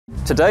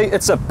Today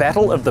it's a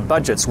battle of the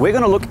budgets. We're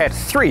going to look at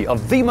 3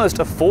 of the most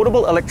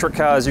affordable electric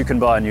cars you can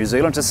buy in New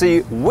Zealand to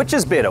see which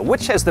is better,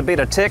 which has the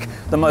better tech,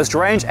 the most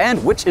range,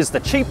 and which is the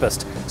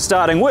cheapest.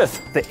 Starting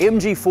with the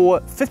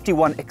MG4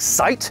 51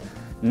 Excite.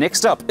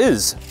 Next up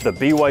is the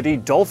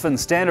BYD Dolphin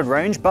standard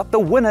range, but the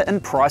winner in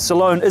price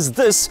alone is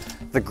this,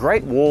 the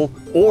Great Wall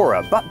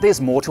Ora. But there's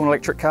more to an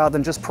electric car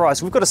than just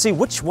price. We've got to see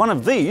which one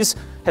of these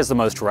has the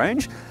most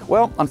range.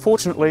 Well,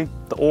 unfortunately,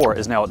 the Ora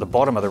is now at the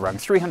bottom of the rung,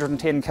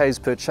 310 k's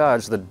per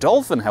charge. The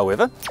Dolphin,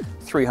 however,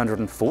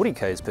 340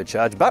 k's per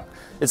charge, but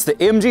it's the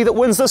MG that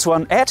wins this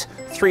one at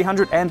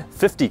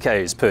 350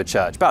 k's per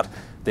charge. But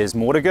there's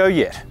more to go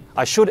yet.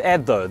 I should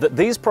add though that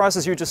these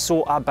prices you just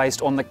saw are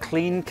based on the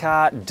Clean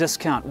Car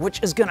discount,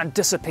 which is going to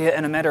disappear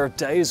in a matter of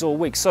days or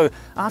weeks. So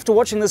after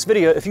watching this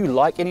video, if you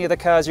like any of the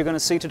cars you're going to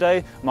see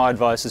today, my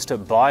advice is to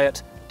buy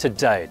it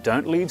today.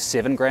 Don't leave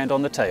 7 grand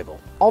on the table.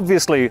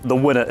 Obviously the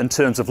winner in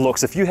terms of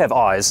looks, if you have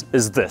eyes,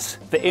 is this,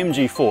 the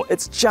MG4.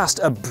 It's just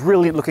a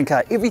brilliant looking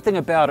car. Everything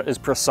about it is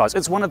precise.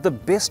 It's one of the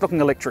best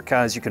looking electric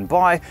cars you can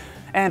buy,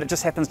 and it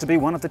just happens to be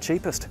one of the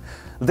cheapest.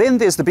 Then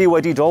there's the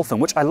BYD Dolphin,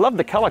 which I love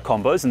the color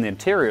combos and the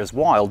interior is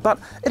wild, but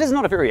it is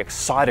not a very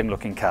exciting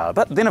looking car.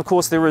 But then of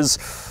course there is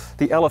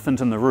the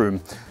elephant in the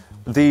room,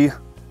 the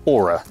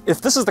Ora.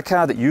 If this is the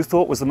car that you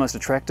thought was the most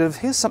attractive,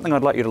 here's something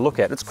I'd like you to look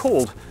at. It's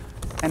called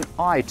an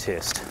eye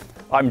test.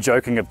 I'm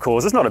joking, of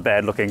course, it's not a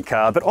bad looking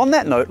car, but on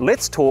that note,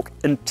 let's talk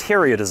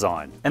interior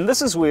design. And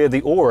this is where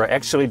the Ora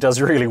actually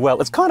does really well.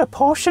 It's kind of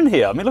posh in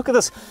here. I mean, look at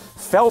this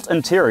felt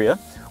interior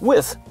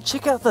with,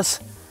 check out this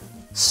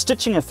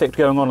stitching effect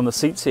going on the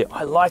seats here.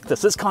 I like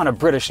this. It's kind of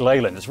British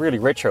Leyland. It's really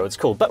retro, it's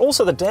cool. But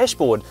also the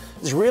dashboard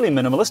is really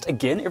minimalist.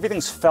 Again,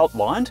 everything's felt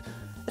lined.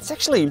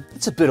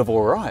 It's a bit of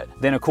all right.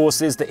 Then of course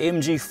there's the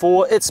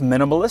MG4. It's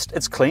minimalist,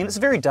 it's clean, it's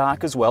very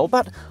dark as well,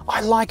 but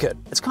I like it.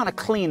 It's kind of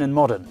clean and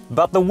modern.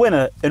 But the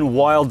winner in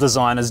wild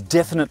design is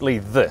definitely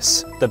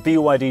this, the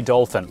BYD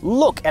Dolphin.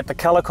 Look at the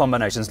color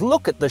combinations,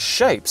 look at the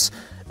shapes.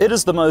 It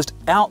is the most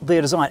out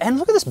there design. And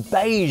look at this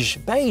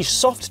beige,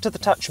 soft to the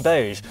touch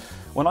beige.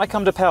 When I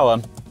come to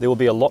power, there will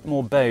be a lot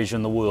more beige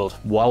in the world.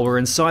 While we're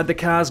inside the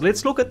cars,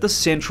 let's look at the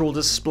central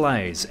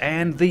displays.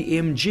 And the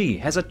MG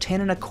has a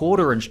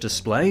 10.25 inch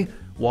display,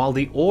 while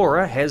the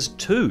Ora has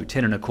 2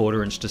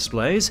 10.25 inch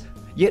displays.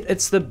 Yet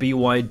it's the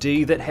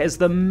BYD that has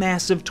the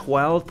massive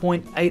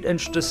 12.8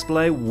 inch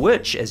display,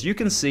 which, as you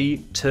can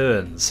see,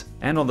 turns.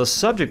 And on the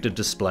subject of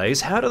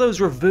displays, how do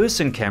those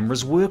reversing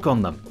cameras work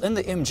on them? In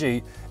the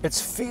MG, it's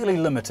fairly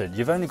limited.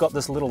 You've only got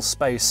this little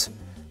space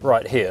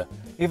right here.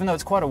 Even though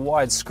it's quite a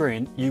wide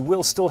screen, you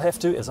will still have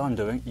to, as I'm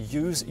doing,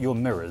 use your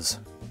mirrors.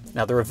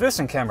 Now the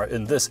reversing camera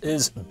in this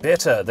is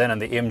better than in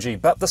the MG,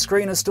 but the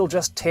screen is still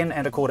just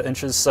 10.25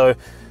 inches, so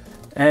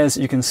as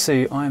you can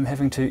see, I'm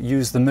having to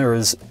use the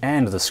mirrors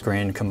and the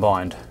screen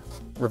combined.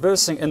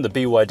 Reversing in the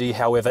BYD,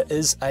 however,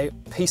 is a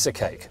piece of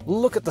cake.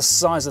 Look at the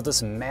size of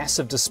this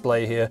massive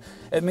display here.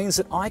 It means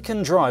that I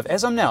can drive,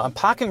 as I'm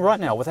parking right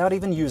now without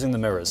even using the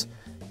mirrors,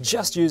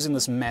 just using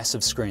this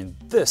massive screen.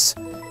 This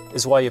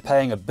is why you're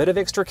paying a bit of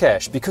extra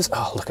cash, because,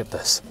 oh, look at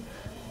this.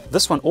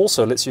 This one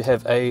also lets you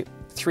have a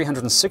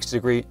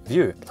 360-degree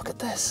view. Look at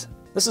this.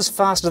 This is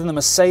faster than the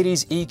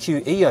Mercedes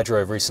EQE I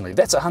drove recently.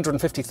 That's a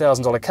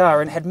 $150,000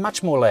 car and had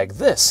much more lag.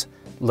 This,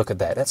 look at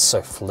that, that's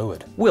so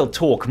fluid. We'll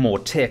talk more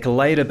tech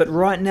later, but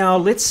right now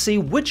let's see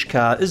which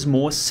car is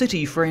more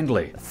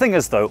city-friendly. Thing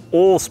is though,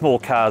 all small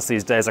cars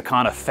these days are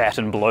kind of fat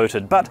and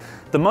bloated, but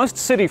the most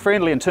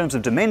city-friendly in terms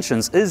of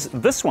dimensions is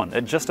this one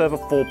at just over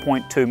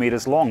 4.2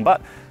 meters long.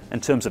 But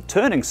in terms of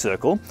turning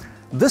circle,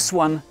 this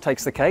one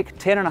takes the cake,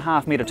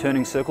 10.5 meter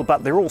turning circle,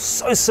 but they're all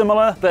so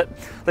similar that,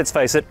 let's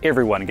face it,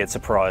 everyone gets a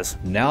prize.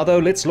 Now though,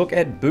 let's look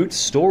at boot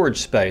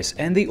storage space,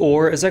 and the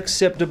Ora is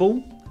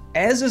acceptable,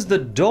 as is the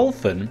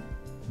Dolphin,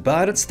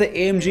 but it's the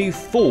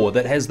MG4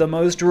 that has the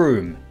most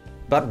room.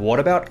 But what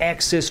about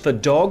access for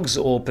dogs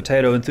or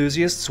potato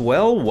enthusiasts?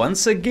 Well,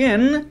 once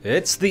again,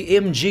 it's the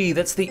MG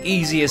that's the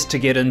easiest to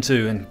get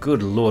into, and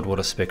good lord, what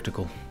a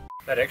spectacle.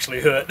 That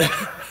actually hurt.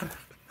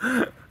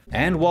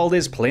 And while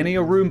there's plenty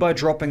of room by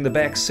dropping the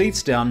back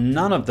seats down,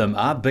 none of them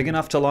are big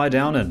enough to lie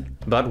down in.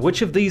 But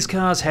which of these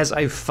cars has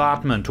a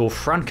fartment or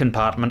front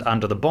compartment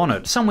under the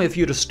bonnet, somewhere for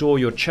you to store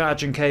your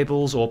charging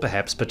cables or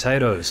perhaps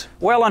potatoes?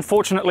 Well,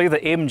 unfortunately the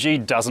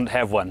MG doesn't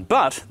have one,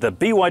 but the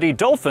BYD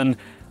Dolphin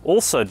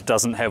also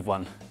doesn't have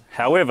one.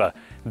 However,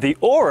 the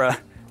Ora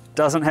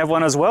doesn't have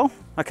one as well.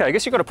 Okay, I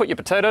guess you've got to put your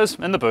potatoes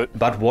in the boot.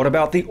 But what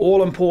about the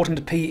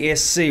all-important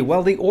PSC?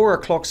 Well, the Ora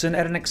clocks in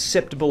at an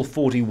acceptable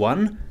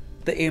 41.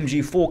 The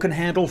MG4 can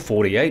handle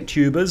 48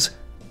 tubers,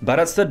 but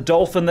it's the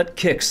Dolphin that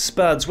kicks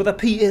spuds with a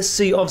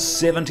PSC of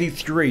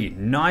 73.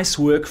 Nice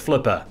work,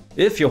 Flipper.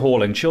 If you're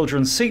hauling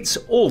children's seats,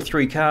 all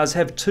 3 cars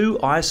have 2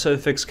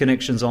 ISOFIX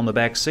connections on the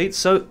back seats,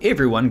 so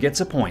everyone gets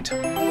a point.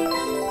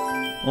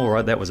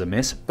 Alright, that was a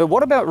mess. But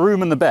what about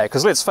room in the back?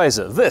 Because let's face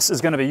it, this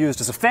is going to be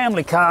used as a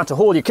family car to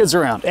haul your kids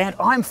around. And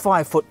I'm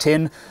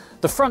 5'10",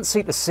 the front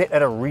seat is set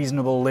at a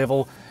reasonable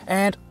level,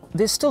 and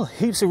there's still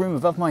heaps of room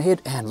above my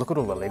head, and look at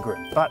all the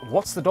legroom. But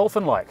what's the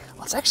Dolphin like?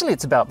 Well,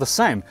 it's about the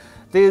same.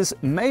 There's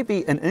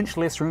maybe an inch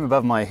less room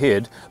above my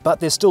head, but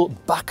there's still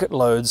bucket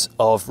loads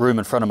of room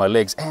in front of my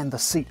legs, and the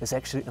seat is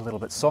actually a little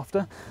bit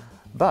softer.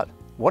 But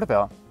what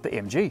about the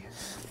MG?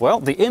 Well,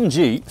 the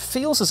MG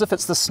feels as if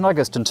it's the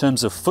snuggest in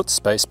terms of foot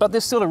space, but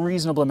there's still a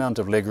reasonable amount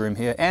of legroom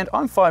here, and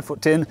I'm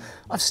 5'10".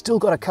 I've still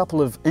got a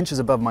couple of inches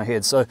above my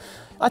head, so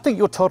I think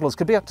your toddlers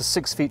could be up to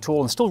 6 feet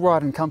tall and still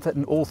ride in comfort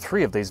in all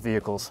three of these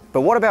vehicles.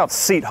 But what about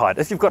seat height?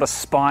 If you've got a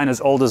spine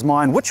as old as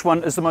mine, which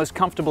one is the most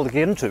comfortable to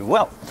get into?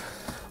 Well,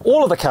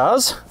 all of the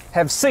cars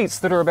have seats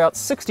that are about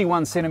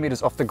 61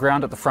 centimeters off the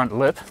ground at the front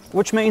lip,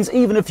 which means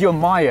even if you're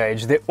my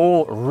age, they're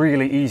all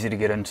really easy to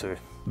get into.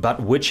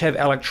 But which have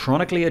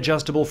electronically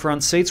adjustable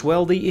front seats?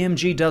 Well, the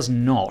MG does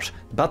not,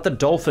 but the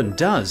Dolphin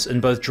does in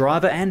both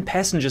driver and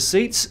passenger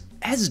seats,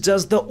 as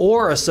does the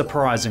Ora,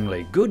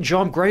 surprisingly. Good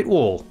job, Great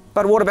Wall.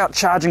 But what about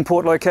charging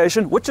port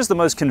location? Which is the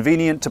most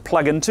convenient to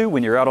plug into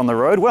when you're out on the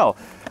road? Well,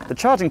 the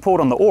charging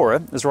port on the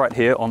Ora is right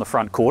here on the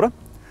front quarter.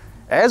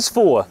 As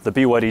for the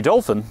BYD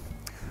Dolphin,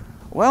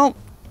 well,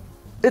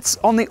 it's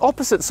on the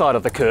opposite side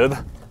of the curb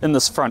in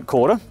this front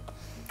quarter.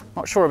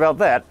 Not sure about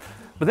that.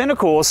 But then, of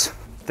course,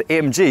 the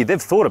MG,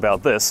 they've thought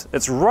about this.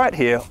 It's right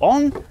here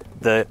on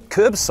the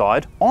curb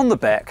side, on the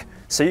back,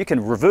 so you can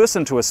reverse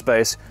into a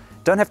space.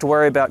 Don't have to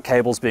worry about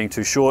cables being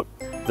too short.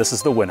 This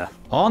is the winner.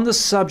 On the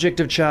subject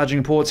of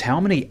charging ports, how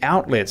many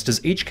outlets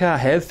does each car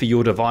have for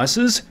your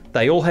devices?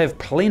 They all have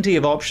plenty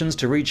of options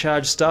to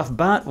recharge stuff,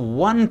 but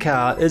one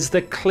car is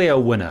the clear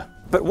winner.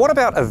 But what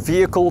about a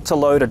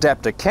vehicle-to-load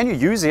adapter? Can you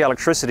use the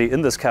electricity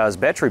in this car's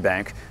battery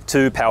bank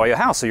to power your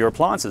house or your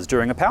appliances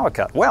during a power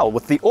cut? Well,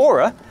 with the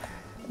Ora,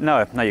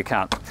 no, you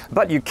can't.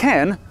 But you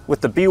can with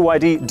the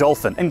BYD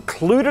Dolphin.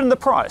 Included in the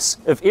price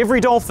of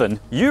every Dolphin,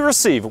 you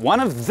receive one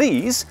of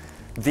these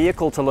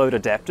vehicle-to-load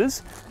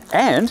adapters,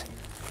 and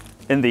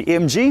in the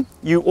MG,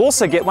 you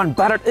also get one,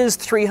 but it is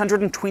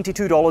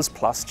 $322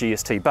 plus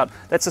GST. But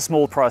that's a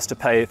small price to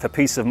pay for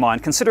peace of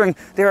mind, considering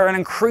there are an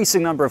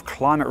increasing number of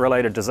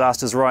climate-related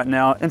disasters right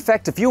now. In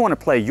fact, if you want to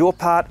play your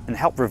part and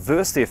help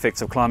reverse the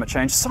effects of climate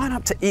change, sign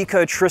up to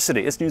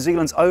Ecotricity. It's New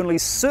Zealand's only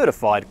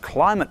certified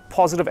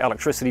climate-positive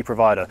electricity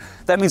provider.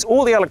 That means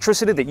all the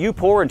electricity that you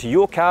pour into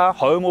your car,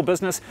 home, or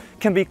business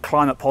can be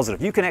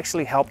climate-positive. You can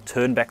actually help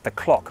turn back the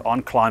clock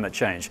on climate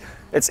change.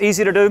 It's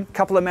easy to do,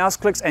 couple of mouse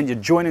clicks and you're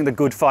joining the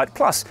good fight.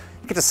 Plus,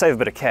 you get to save a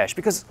bit of cash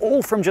because it's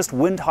all from just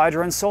wind,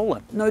 hydro and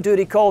solar. No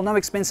dirty coal, no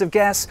expensive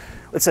gas.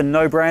 It's a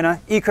no-brainer.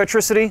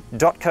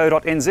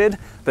 Ecotricity.co.nz.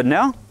 But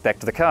now, back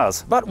to the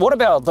cars. But what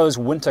about those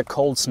winter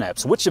cold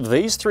snaps? Which of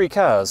these three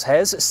cars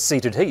has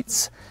seated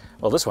heats?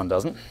 Well, this one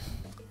doesn't.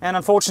 And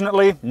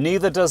unfortunately,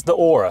 neither does the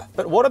Ora.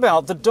 But what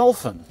about the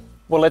Dolphin?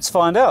 Well, let's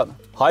find out.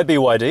 Hi,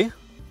 BYD.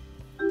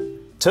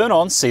 Turn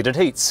on seated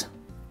heats.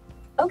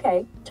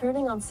 Okay,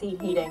 turning on seat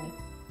heating.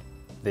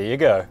 There you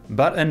go.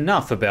 But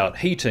enough about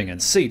heating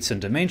and seats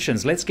and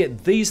dimensions. Let's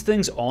get these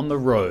things on the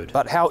road.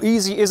 But how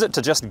easy is it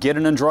to just get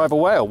in and drive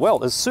away?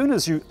 Well, as soon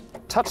as you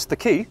touch the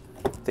key,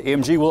 the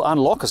MG will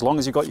unlock as long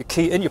as you've got your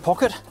key in your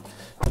pocket.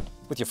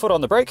 With your foot on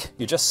the brake,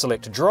 you just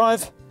select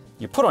drive,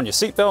 you put on your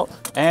seatbelt,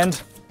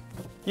 and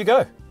you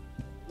go.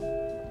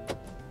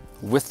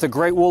 With the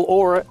Great Wall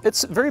Ora,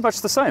 it's very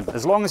much the same.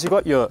 As long as you've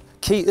got your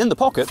key in the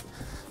pocket,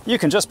 you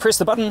can just press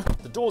the button,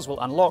 the doors will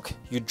unlock,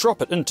 you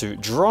drop it into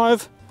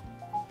drive,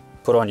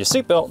 put on your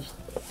seatbelt,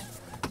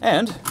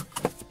 and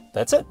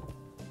that's it.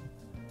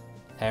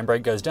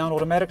 Handbrake goes down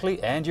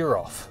automatically and you're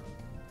off.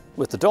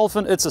 With the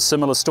Dolphin, it's a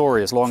similar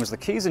story. As long as the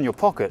key's in your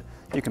pocket,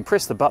 you can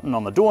press the button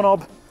on the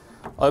doorknob,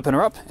 open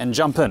her up and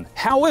jump in.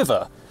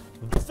 However,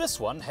 this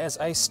one has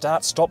a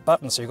start-stop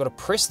button, so you've got to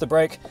press the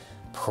brake,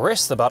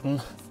 press the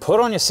button,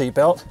 put on your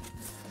seatbelt,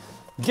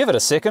 give it a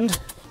second,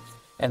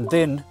 and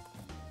then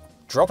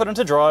drop it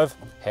into drive,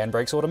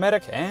 handbrake's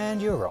automatic,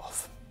 and you're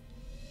off.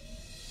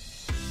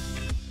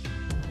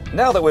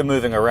 Now that we're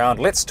moving around,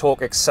 let's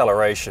talk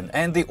acceleration,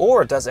 and the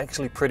Ora does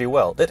actually pretty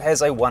well. It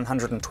has a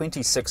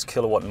 126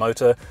 kilowatt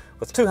motor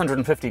with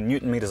 250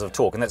 newton meters of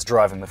torque, and that's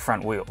driving the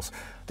front wheels.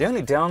 The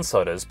only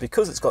downside is,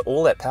 because it's got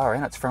all that power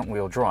and it's front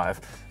wheel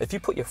drive, if you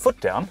put your foot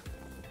down,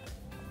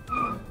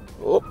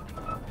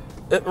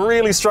 it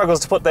really struggles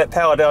to put that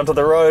power down to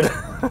the road.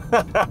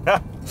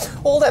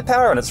 All that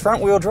power and it's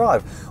front wheel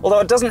drive. Although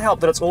it doesn't help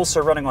that it's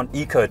also running on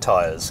eco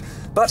tires.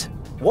 But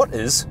what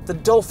is the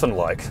Dolphin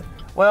like?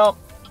 Well,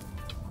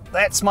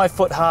 that's my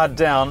foot hard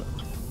down,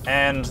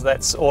 and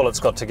that's all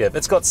it's got to give.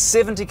 It's got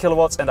 70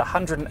 kilowatts and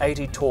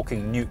 180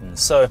 torquing newtons,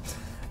 so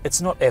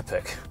it's not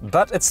epic.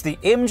 But it's the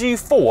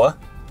MG4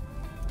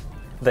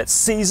 that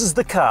seizes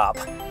the carp.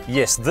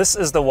 Yes, this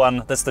is the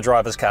one that's the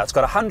driver's car. It's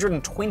got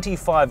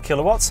 125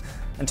 kilowatts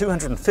and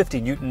 250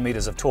 newton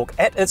meters of torque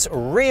at its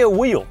rear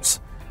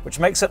wheels, which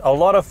makes it a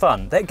lot of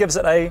fun. That gives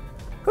it a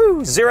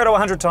 0 to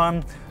 100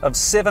 time of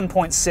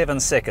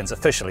 7.7 seconds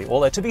officially.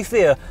 Although, to be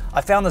fair,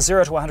 I found the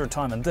 0 to 100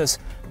 time in this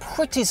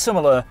pretty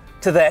similar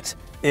to that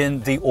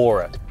in the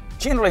Ora.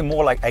 Generally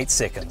more like 8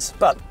 seconds,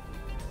 but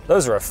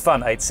those are a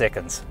fun 8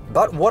 seconds.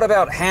 But what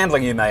about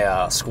handling, you may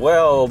ask?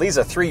 Well, these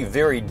are three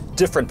very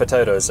different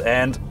potatoes,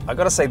 and I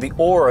gotta say the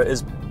Ora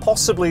is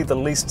possibly the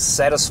least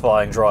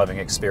satisfying driving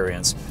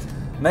experience.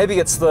 Maybe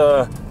it's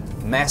the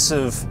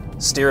massive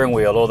steering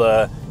wheel or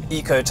the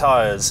eco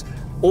tires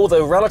or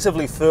the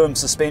relatively firm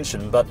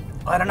suspension, but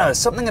I don't know,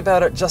 something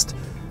about it just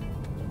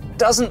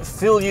doesn't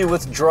fill you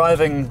with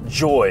driving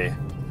joy.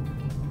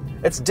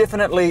 It's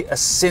definitely a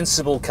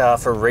sensible car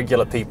for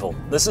regular people.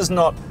 This is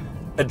not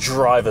a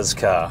driver's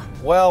car.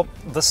 Well,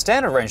 the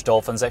standard range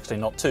Dolphin's actually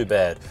not too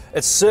bad.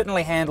 It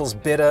certainly handles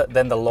better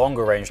than the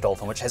longer range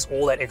Dolphin, which has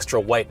all that extra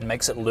weight and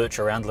makes it lurch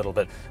around a little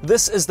bit.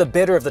 This is the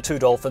better of the two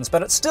Dolphins,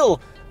 but it's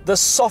still the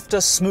softer,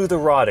 smoother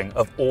riding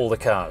of all the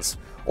cars.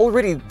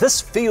 Already,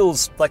 this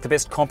feels like the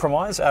best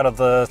compromise out of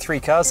the three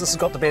cars. This has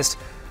got the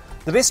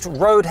best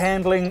road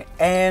handling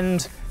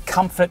and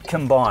comfort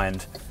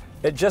combined.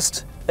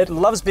 It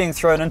loves being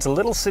thrown into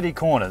little city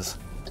corners.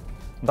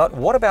 But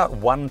what about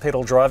one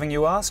pedal driving,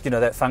 you ask? You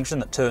know, that function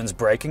that turns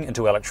braking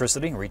into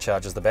electricity and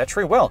recharges the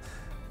battery? Well,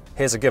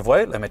 here's a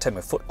giveaway. Let me take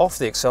my foot off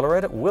the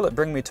accelerator. Will it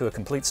bring me to a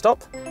complete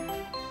stop?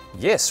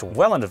 Yes,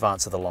 well in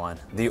advance of the line.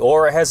 The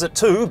Ora has it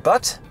too,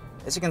 but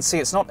as you can see,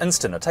 it's not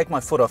instant. I take my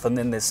foot off and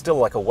then there's still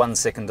like a 1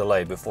 second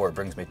delay before it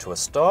brings me to a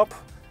stop,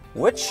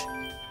 which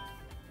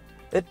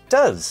it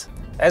does.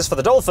 As for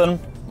the Dolphin,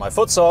 my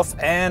foot's off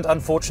and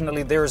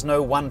unfortunately there is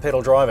no one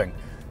pedal driving.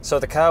 So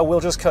the car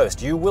will just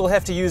coast. You will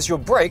have to use your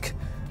brake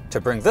to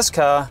bring this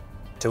car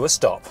to a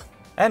stop.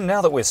 And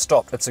now that we're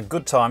stopped, it's a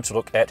good time to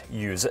look at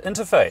user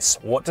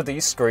interface. What do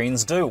these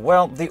screens do?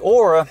 Well, the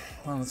Ora,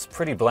 well, it's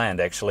pretty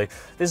bland actually.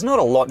 There's not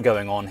a lot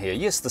going on here.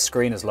 Yes, the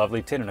screen is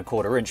lovely,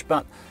 10.25 inch,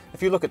 but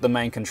if you look at the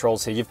main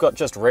controls here, you've got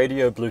just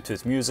radio,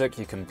 Bluetooth music,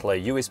 you can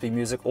play USB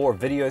music or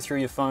video through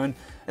your phone,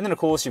 and then of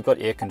course you've got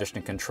air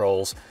conditioning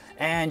controls,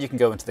 and you can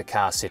go into the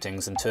car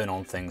settings and turn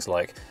on things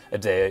like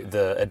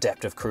the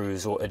adaptive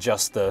cruise or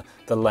adjust the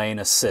lane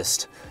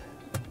assist.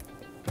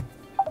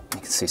 You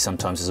can see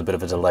sometimes there's a bit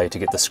of a delay to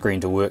get the screen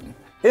to work.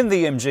 In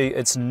the MG,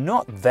 it's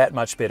not that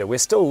much better. We're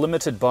still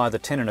limited by the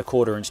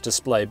 10.25 inch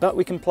display, but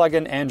we can plug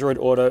in Android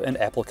Auto and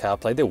Apple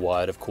CarPlay. They're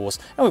wired, of course,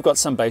 and we've got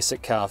some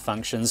basic car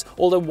functions.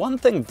 Although one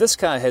thing this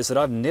car has that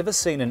I've never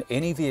seen in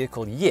any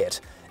vehicle yet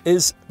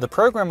is the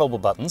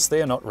programmable buttons.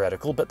 They are not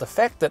radical, but the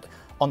fact that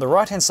on the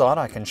right-hand side,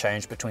 I can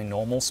change between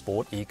normal,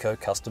 sport, eco,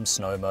 custom,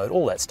 snow mode,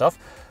 all that stuff.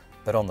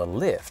 But on the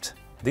left,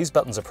 these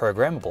buttons are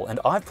programmable,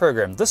 and I've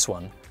programmed this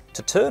one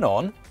to turn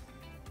on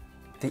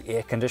the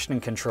air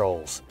conditioning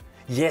controls.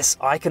 Yes,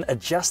 I can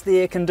adjust the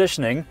air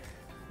conditioning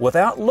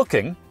without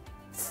looking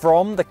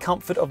from the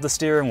comfort of the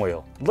steering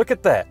wheel. Look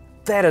at that.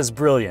 That is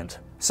brilliant.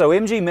 So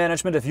MG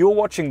management, if you're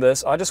watching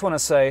this, I just want to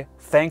say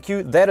thank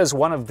you. That is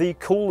one of the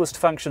coolest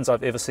functions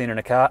I've ever seen in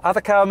a car.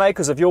 Other car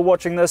makers, if you're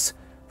watching this,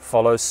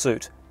 follow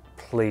suit,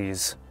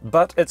 please.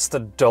 But it's the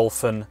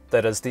Dolphin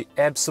that is the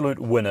absolute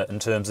winner in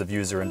terms of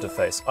user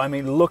interface. I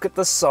mean, look at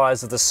the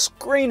size of the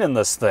screen in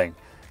this thing.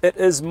 It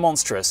is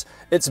monstrous.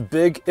 It's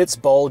big, it's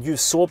bold. You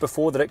saw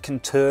before that it can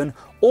turn.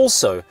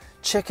 Also,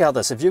 check out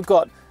this. If you've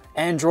got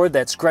Android,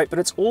 that's great, but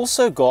it's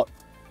also got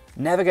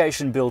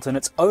navigation built in,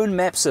 its own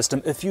map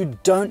system if you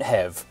don't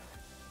have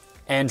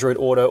Android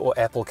Auto or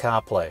Apple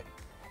CarPlay.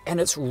 And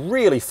it's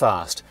really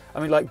fast. I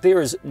mean, like, there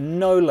is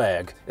no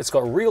lag. It's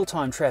got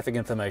real-time traffic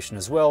information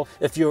as well.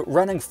 If you're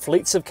running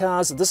fleets of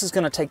cars, this is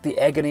going to take the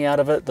agony out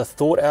of it, the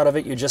thought out of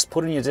it. You just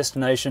put in your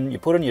destination, you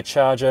put in your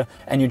charger,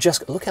 and you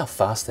just, look how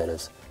fast that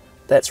is.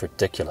 That's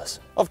ridiculous.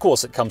 Of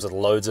course, it comes with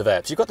loads of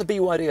apps. You've got the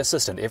BYD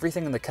Assistant.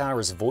 Everything in the car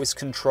is voice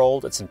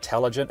controlled. It's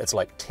intelligent. It's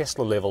like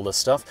Tesla level, this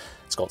stuff.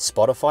 It's got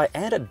Spotify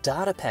and a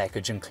data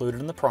package included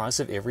in the price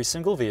of every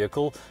single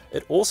vehicle.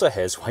 It also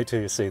has, wait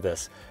till you see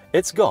this,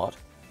 it's got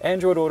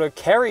Android Auto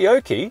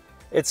karaoke.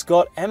 It's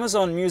got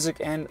Amazon Music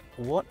and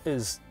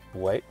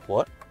wait,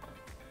 what?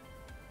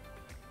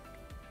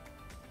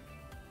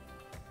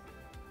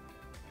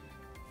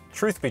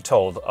 Truth be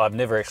told, I've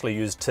never actually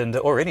used Tinder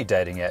or any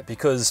dating app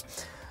because,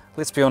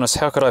 let's be honest,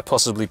 how could I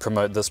possibly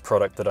promote this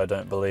product that I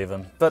don't believe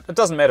in? But it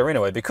doesn't matter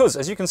anyway, because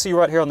as you can see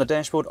right here on the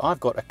dashboard, I've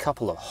got a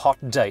couple of hot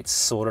dates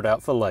sorted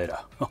out for later.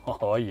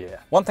 Oh yeah.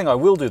 One thing I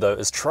will do though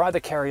is try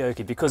the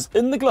karaoke, because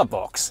in the glove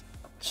box,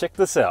 check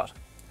this out,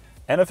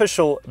 an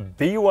official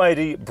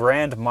BYD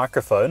brand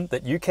microphone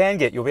that you can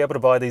get. You'll be able to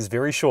buy these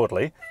very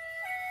shortly.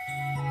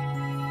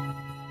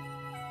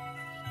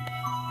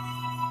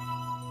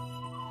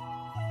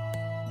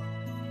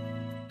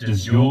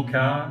 Does your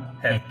car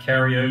have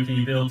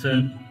karaoke built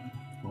in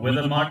with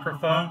a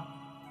microphone?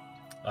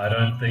 I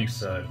don't think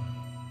so.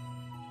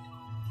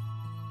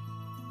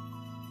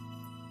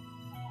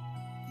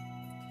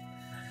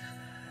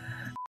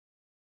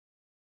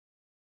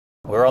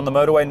 We're on the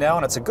motorway now,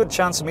 and it's a good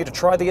chance for me to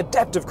try the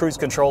adaptive cruise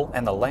control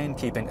and the lane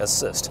keeping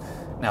assist.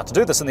 Now, to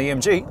do this in the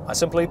MG, I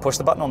simply push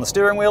the button on the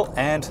steering wheel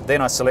and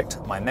then I select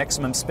my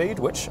maximum speed,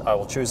 which I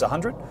will choose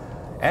 100.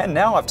 And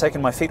now I've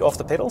taken my feet off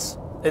the pedals.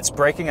 It's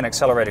braking and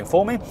accelerating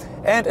for me,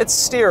 and it's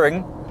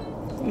steering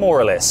more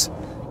or less.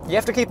 You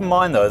have to keep in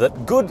mind though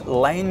that good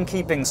lane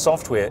keeping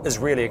software is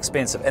really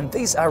expensive, and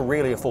these are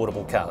really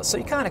affordable cars, so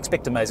you can't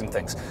expect amazing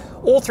things.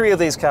 All three of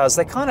these cars,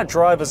 they kind of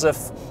drive as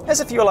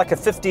if you're like a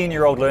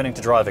 15-year-old learning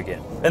to drive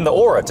again. In the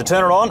Ora, to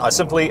turn it on, I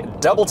simply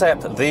double tap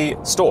the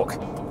stalk.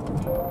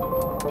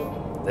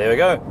 There we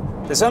go.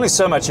 There's only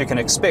so much you can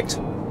expect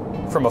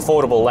from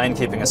affordable lane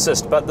keeping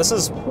assist, but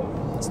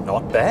it's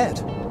not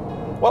bad.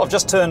 Well, I've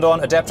just turned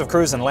on adaptive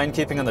cruise and lane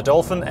keeping in the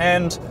Dolphin,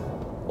 and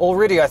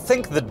already I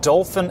think the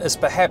Dolphin is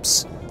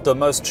perhaps the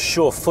most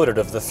sure-footed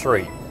of the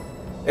three.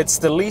 It's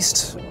the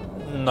least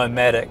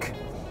nomadic.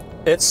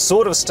 It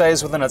sort of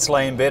stays within its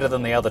lane better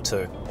than the other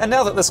two. And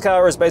now that this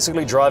car is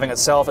basically driving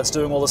itself, it's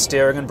doing all the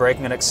steering and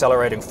braking and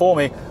accelerating for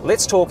me,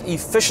 let's talk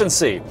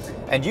efficiency.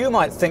 And you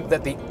might think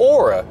that the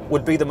Ora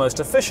would be the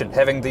most efficient,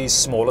 having the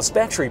smallest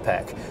battery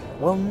pack.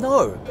 Well,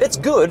 no. It's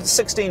good,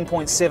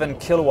 16.7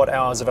 kilowatt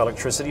hours of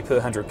electricity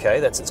per 100k,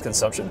 that's its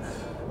consumption.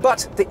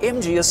 But the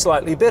MG is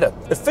slightly better.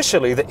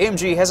 Officially, the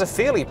MG has a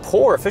fairly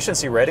poor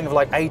efficiency rating of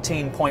like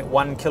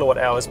 18.1 kilowatt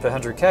hours per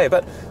 100k,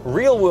 but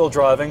real-world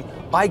driving,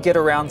 I get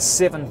around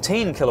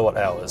 17 kilowatt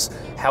hours.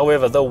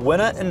 However, the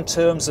winner in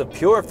terms of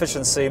pure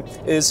efficiency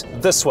is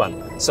this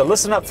one. So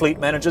listen up, fleet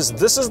managers,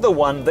 this is the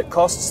one that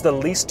costs the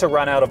least to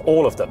run out of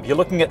all of them. You're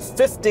looking at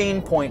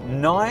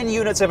 15.9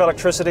 units of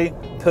electricity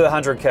per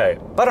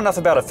 100k. But enough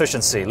about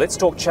efficiency, let's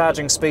talk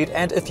charging speed,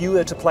 and if you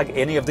were to plug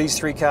any of these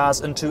three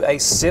cars into a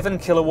 7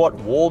 kilowatt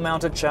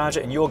wall-mounted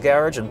charger in your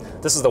garage, and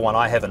this is the one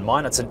I have in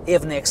mine, it's an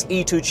Evnex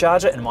E2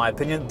 charger, in my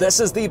opinion, this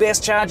is the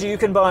best charger you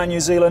can buy in New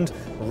Zealand,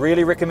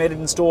 really recommended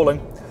installing.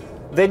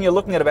 Then you're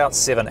looking at about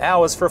 7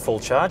 hours for a full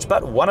charge,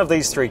 but one of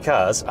these three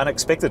cars,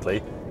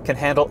 unexpectedly, can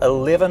handle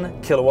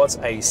 11 kilowatts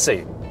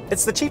AC.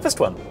 It's the cheapest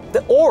one.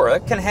 The Ora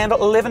can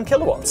handle 11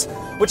 kilowatts,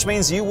 which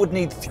means you would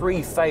need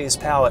 3-phase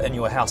power in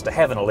your house to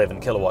have an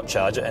 11 kilowatt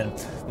charger, and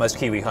most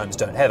Kiwi homes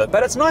don't have it.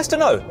 But it's nice to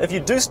know, if you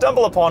do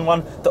stumble upon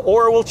one, the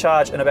Ora will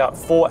charge in about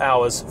 4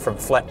 hours from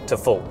flat to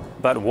full.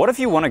 But what if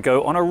you want to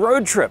go on a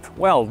road trip?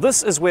 Well,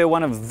 this is where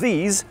one of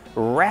these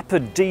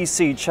rapid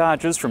DC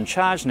chargers from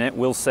ChargeNet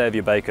will save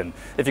you bacon.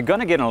 If you're going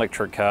to get an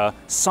electric car,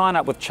 sign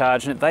up with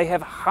ChargeNet. They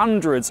have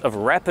hundreds of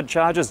rapid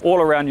chargers all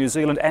around New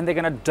Zealand, and they're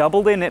going to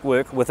double their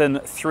network within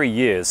 3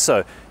 years.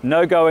 So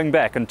no going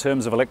back in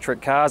terms of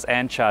electric cars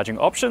and charging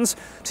options.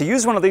 To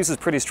use one of these is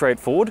pretty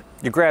straightforward.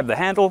 You grab the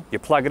handle, you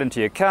plug it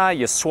into your car,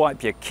 you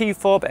swipe your key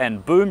fob,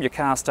 and boom, your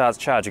car starts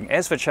charging.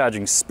 As for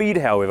charging speed,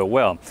 however,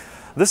 well,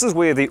 this is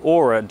where the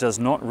Ora does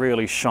not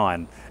really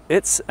shine.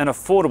 It's an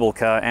affordable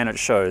car, and it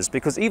shows,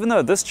 because even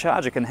though this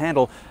charger can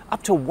handle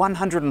up to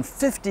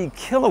 150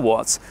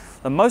 kilowatts,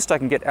 the most I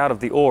can get out of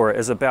the Ora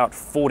is about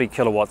 40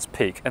 kilowatts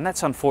peak, and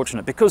that's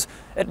unfortunate because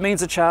it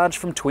means a charge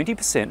from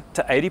 20%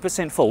 to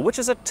 80% full, which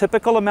is a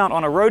typical amount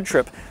on a road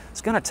trip. It's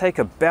going to take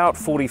about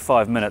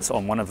 45 minutes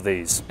on one of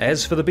these.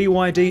 As for the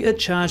BYD, it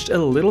charged a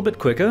little bit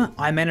quicker.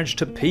 I managed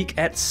to peak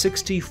at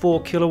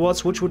 64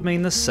 kilowatts, which would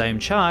mean the same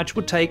charge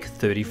would take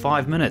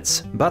 35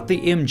 minutes. But the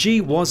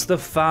MG was the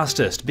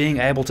fastest, being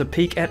able to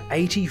peak at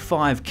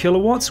 85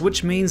 kilowatts,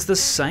 which means the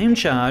same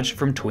charge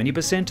from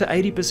 20% to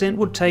 80%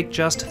 would take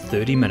just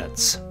 30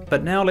 minutes.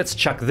 But now let's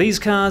chuck these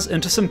cars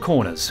into some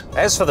corners.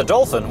 As for the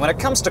Dolphin, when it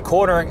comes to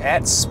cornering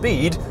at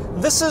speed,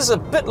 this is a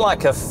bit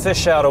like a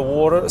fish out of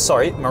water,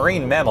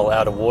 marine mammal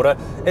out of water.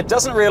 It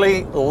doesn't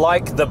really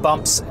like the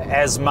bumps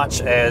as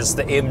much as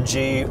the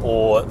MG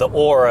or the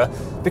Ora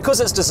because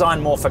it's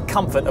designed more for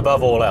comfort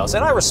above all else,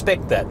 and I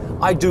respect that.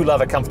 I do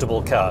love a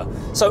comfortable car.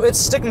 So it's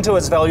sticking to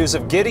its values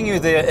of getting you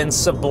there in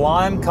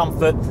sublime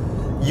comfort.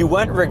 You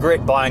won't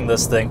regret buying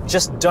this thing,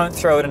 just don't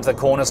throw it into the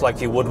corners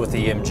like you would with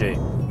the MG.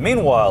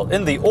 Meanwhile,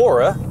 in the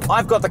Ora,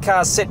 I've got the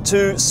car set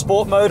to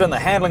sport mode and the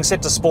handling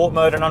set to sport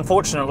mode, and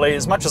unfortunately,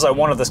 as much as I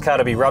wanted this car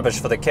to be rubbish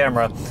for the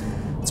camera,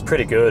 it's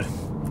pretty good.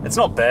 It's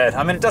not bad.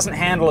 I mean, it doesn't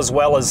handle as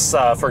well as,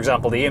 for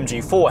example, the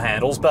MG4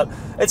 handles, but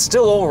it's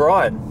still all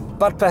right.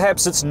 But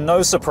perhaps it's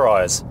no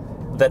surprise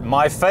that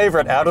my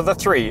favorite out of the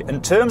three,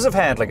 in terms of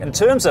handling, in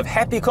terms of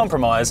happy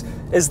compromise,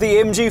 is the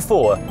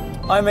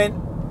MG4. I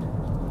mean,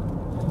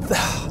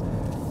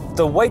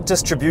 the weight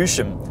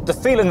distribution, the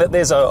feeling that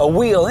there's a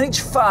wheel in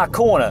each far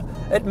corner,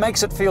 it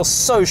makes it feel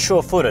so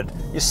sure-footed.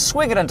 You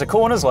swing it into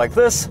corners like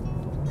this,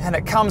 and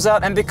it comes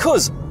out, and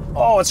because,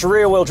 it's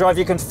rear-wheel drive,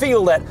 you can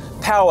feel that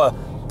power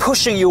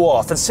pushing you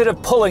off instead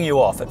of pulling you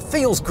off. It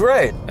feels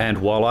great. And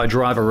while I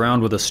drive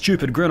around with a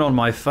stupid grin on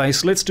my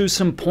face, let's do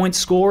some point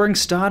scoring,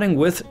 starting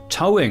with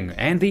towing.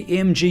 And the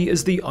MG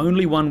is the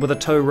only one with a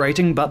tow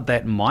rating, but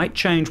that might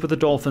change with the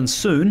Dolphin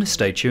soon.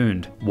 Stay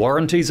tuned.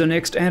 Warranties are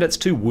next, and it's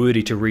too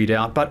wordy to read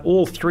out, but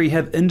all three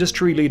have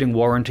industry-leading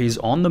warranties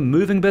on the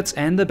moving bits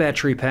and the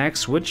battery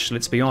packs, which,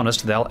 let's be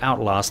honest, they'll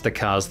outlast the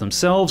cars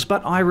themselves,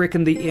 but I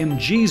reckon the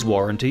MG's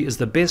warranty is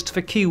the best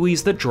for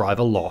Kiwis that drive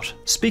a lot.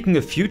 Speaking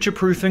of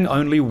future-proofing,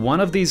 only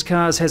one of these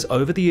cars has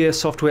over-the-air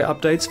software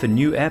updates for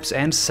new apps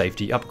and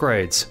safety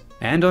upgrades.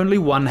 And only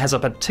one has a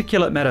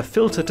particulate matter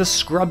filter to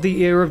scrub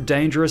the air of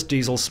dangerous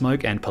diesel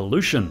smoke and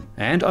pollution.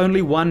 And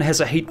only one has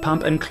a heat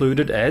pump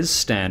included as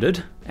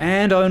standard.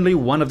 And only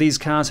one of these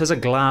cars has a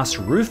glass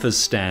roof as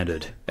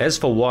standard. As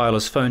for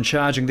wireless phone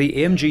charging, the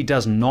MG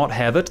does not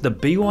have it, the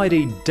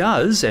BYD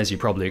does, as you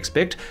probably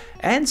expect,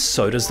 and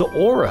so does the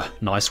Ora.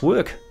 Nice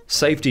work.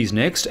 Safety's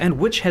next, and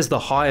which has the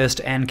highest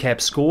ANCAP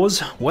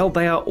scores? Well,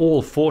 they are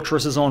all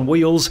fortresses on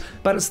wheels,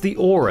 but it's the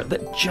Ora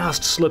that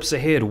just slips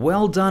ahead.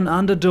 Well done,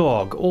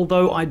 underdog.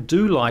 Although I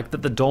do like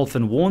that the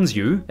Dolphin warns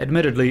you,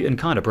 admittedly in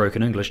kind of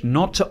broken English,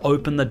 not to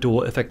open the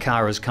door if a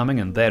car is coming,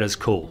 and that is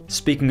cool.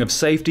 Speaking of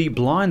safety,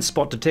 blind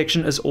spot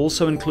detection is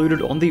also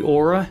included on the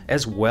Ora,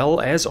 as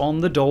well as on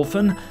the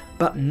Dolphin,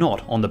 but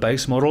not on the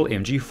base model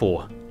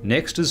MG4.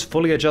 Next is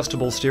fully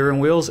adjustable steering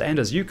wheels, and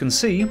as you can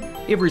see,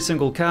 every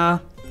single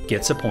car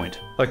gets a point.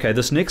 Okay,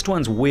 this next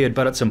one's weird,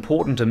 but it's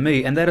important to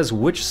me, and that is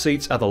which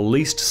seats are the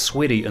least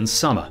sweaty in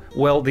summer.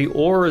 Well, the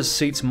Aura's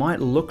seats might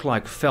look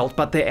like felt,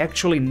 but they're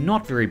actually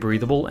not very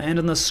breathable, and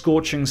in the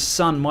scorching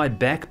sun, my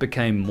back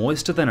became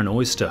moister than an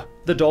oyster.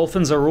 The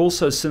Dolphins are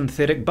also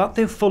synthetic, but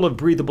they're full of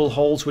breathable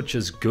holes, which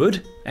is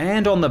good.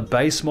 And on the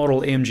base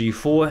model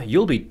MG4,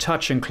 you'll be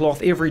touching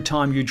cloth every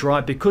time you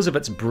drive because of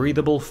its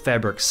breathable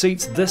fabric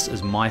seats. This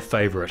is my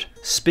favorite.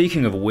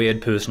 Speaking of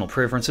weird personal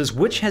preferences,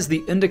 which has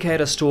the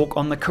indicator stalk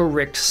on the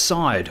correct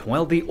side?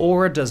 Well, the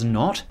Ora does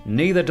not,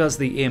 neither does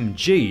the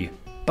MG,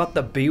 but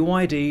the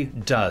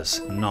BYD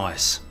does.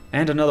 Nice.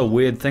 And another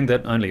weird thing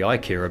that only I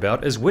care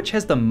about is which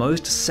has the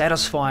most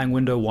satisfying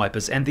window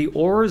wipers, and the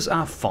Auras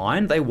are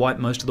fine, they wipe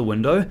most of the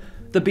window.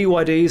 The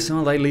BYDs,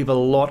 well, they leave a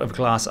lot of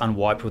glass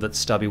unwiped with its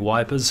stubby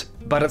wipers,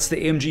 but it's the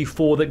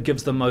MG4 that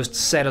gives the most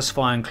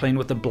satisfying clean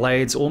with the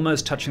blades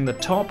almost touching the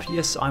top.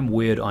 Yes, I'm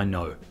weird, I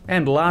know.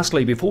 And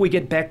lastly, before we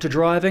get back to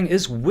driving,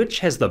 is which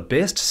has the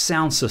best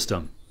sound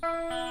system?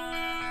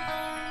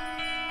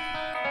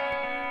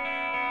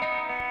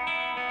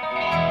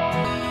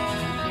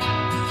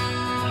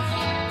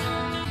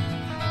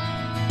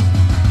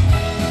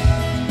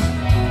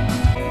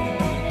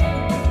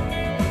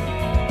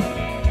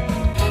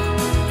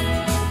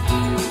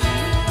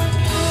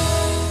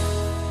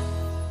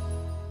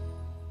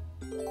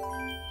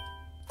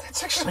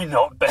 It's actually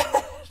not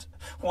bad.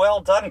 Well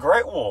done,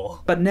 Great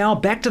Wall. But now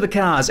back to the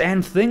cars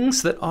and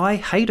things that I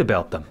hate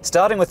about them.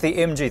 Starting with the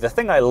MG, the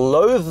thing I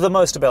loathe the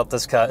most about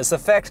this car is the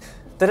fact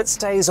that it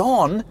stays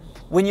on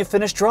when you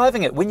finish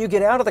driving it. When you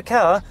get out of the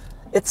car,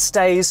 it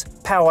stays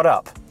powered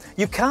up.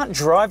 You can't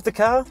drive the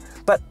car,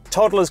 but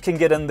toddlers can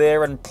get in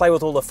there and play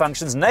with all the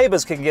functions.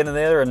 Neighbors can get in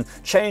there and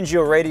change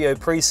your radio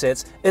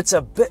presets. It's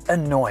a bit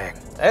annoying.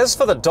 As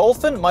for the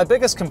Dolphin, my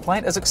biggest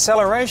complaint is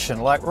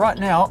acceleration. Like right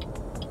now,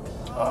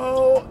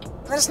 oh,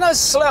 there's no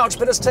slouch,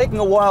 but it's taking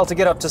a while to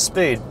get up to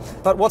speed.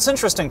 But what's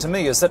interesting to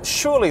me is that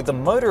surely the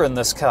motor in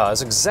this car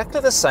is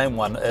exactly the same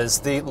one as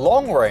the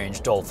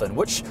long-range Dolphin,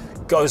 which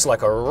goes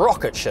like a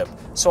rocket ship.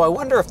 So I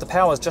wonder if the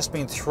power's just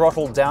been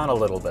throttled down a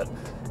little bit.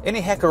 Any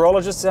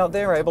hackerologists out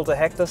there able to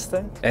hack this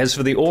thing? As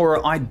for the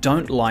Ora, I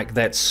don't like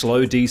that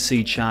slow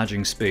DC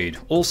charging speed.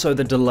 Also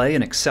the delay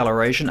in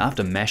acceleration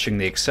after mashing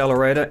the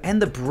accelerator,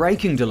 and the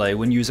braking delay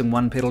when using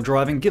one-pedal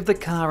driving give the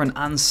car an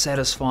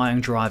unsatisfying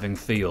driving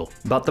feel.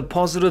 But the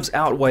positives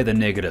outweigh the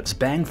negatives.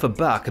 Bang for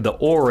buck, the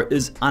Ora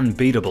is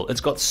unbeatable.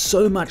 It's got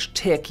so much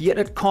tech, yet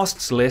it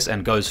costs less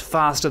and goes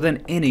faster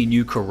than any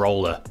new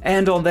Corolla.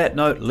 And on that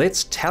note,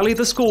 let's tally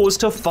the scores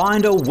to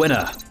find a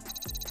winner.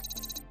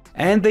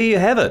 And there you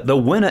have it, the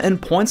winner in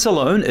points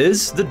alone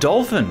is the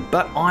Dolphin.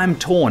 But I'm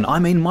torn. I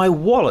mean, my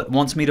wallet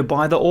wants me to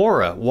buy the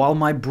Ora, while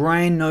my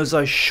brain knows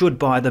I should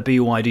buy the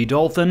BYD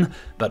Dolphin,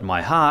 but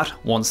my heart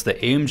wants the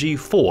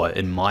MG4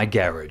 in my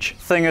garage.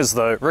 Thing is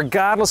though,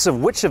 regardless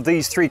of which of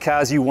these three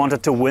cars you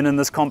wanted to win in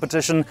this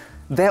competition,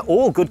 they're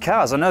all good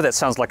cars. I know that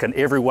sounds like an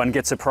everyone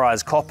gets a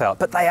prize cop-out,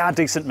 but they are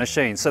decent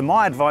machines. So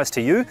my advice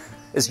to you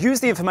is use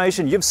the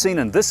information you've seen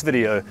in this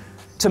video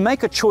to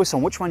make a choice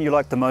on which one you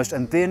like the most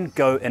and then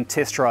go and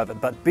test drive it.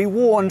 But be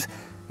warned,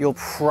 you'll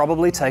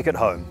probably take it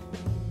home.